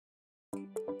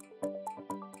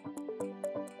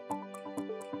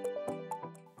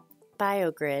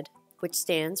BioGRID, which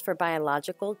stands for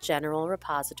Biological General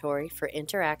Repository for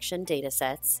Interaction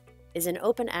Datasets, is an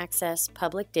open-access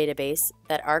public database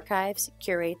that archives,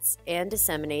 curates, and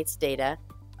disseminates data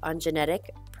on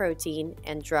genetic, protein,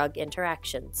 and drug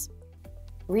interactions.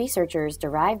 Researchers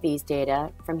derive these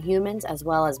data from humans as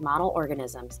well as model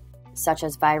organisms, such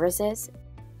as viruses,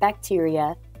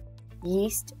 bacteria,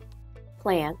 yeast,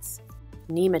 plants,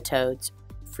 nematodes,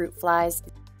 fruit flies,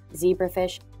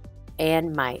 zebrafish,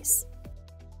 and mice.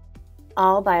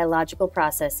 All biological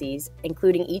processes,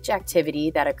 including each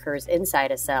activity that occurs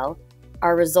inside a cell,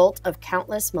 are a result of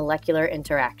countless molecular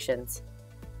interactions.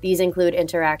 These include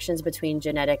interactions between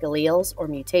genetic alleles or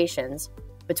mutations,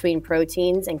 between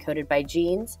proteins encoded by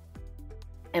genes,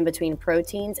 and between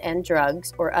proteins and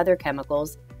drugs or other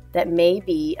chemicals that may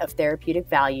be of therapeutic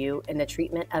value in the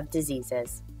treatment of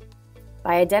diseases.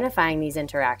 By identifying these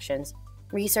interactions,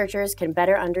 researchers can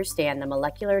better understand the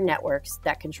molecular networks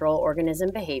that control organism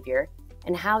behavior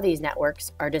and how these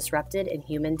networks are disrupted in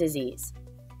human disease.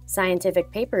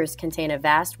 Scientific papers contain a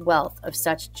vast wealth of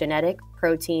such genetic,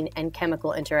 protein, and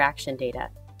chemical interaction data.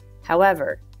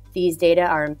 However, these data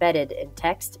are embedded in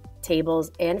text,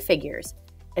 tables, and figures,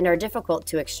 and are difficult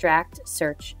to extract,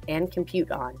 search, and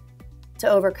compute on. To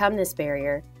overcome this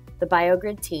barrier, the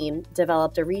BioGRID team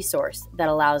developed a resource that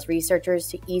allows researchers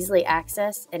to easily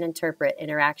access and interpret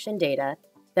interaction data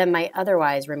that might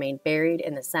otherwise remain buried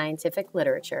in the scientific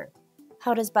literature.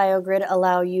 How does BioGRID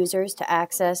allow users to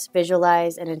access,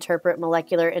 visualize, and interpret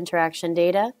molecular interaction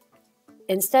data?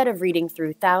 Instead of reading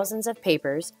through thousands of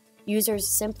papers, users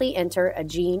simply enter a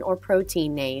gene or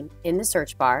protein name in the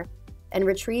search bar and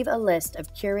retrieve a list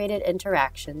of curated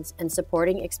interactions and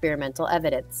supporting experimental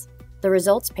evidence. The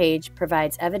results page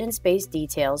provides evidence-based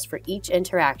details for each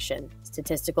interaction,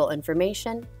 statistical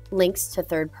information, links to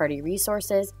third-party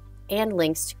resources, and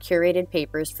links to curated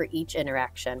papers for each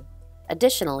interaction.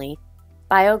 Additionally,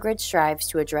 BioGRID strives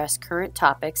to address current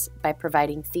topics by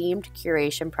providing themed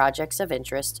curation projects of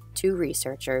interest to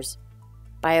researchers.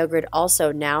 BioGRID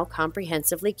also now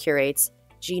comprehensively curates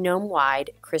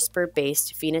genome-wide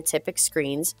CRISPR-based phenotypic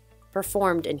screens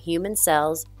performed in human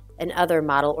cells and other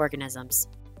model organisms.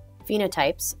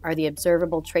 Phenotypes are the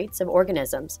observable traits of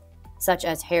organisms, such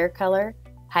as hair color,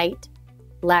 height,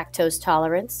 lactose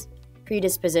tolerance,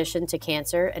 predisposition to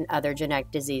cancer and other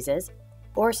genetic diseases,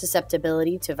 or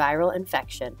susceptibility to viral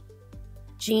infection.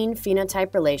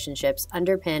 Gene-phenotype relationships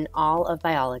underpin all of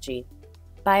biology.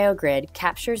 BioGRID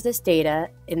captures this data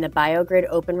in the BioGRID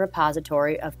Open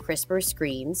Repository of CRISPR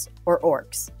Screens, or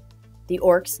ORCs. The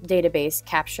ORCs database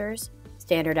captures,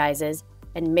 standardizes,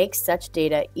 and makes such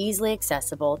data easily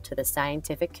accessible to the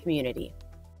scientific community.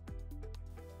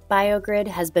 BioGRID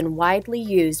has been widely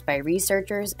used by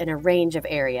researchers in a range of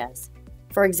areas.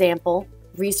 For example,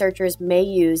 researchers may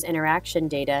use interaction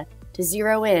data to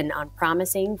zero in on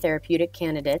promising therapeutic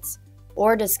candidates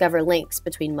or discover links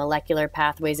between molecular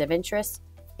pathways of interest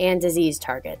and disease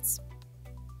targets.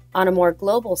 On a more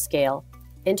global scale,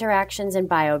 interactions in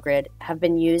BioGRID have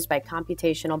been used by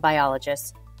computational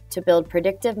biologists to build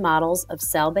predictive models of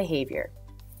cell behavior.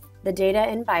 The data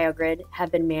in BioGRID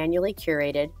have been manually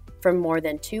curated from more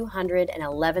than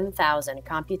 211,000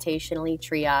 computationally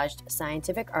triaged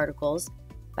scientific articles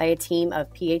by a team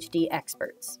of PhD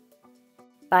experts.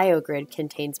 BioGRID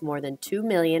contains more than 2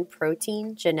 million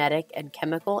protein, genetic, and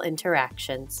chemical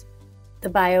interactions. The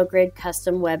BioGRID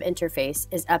custom web interface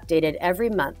is updated every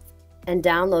month, and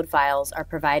download files are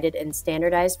provided in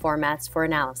standardized formats for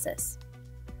analysis.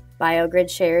 BioGRID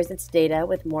shares its data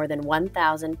with more than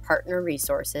 1,000 partner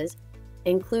resources,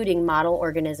 including model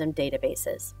organism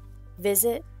databases.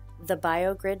 Visit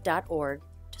thebiogrid.org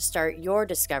to start your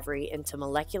discovery into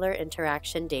molecular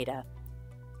interaction data.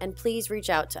 And please reach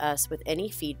out to us with any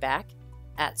feedback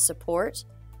at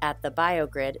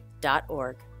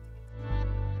support@thebiogrid.org.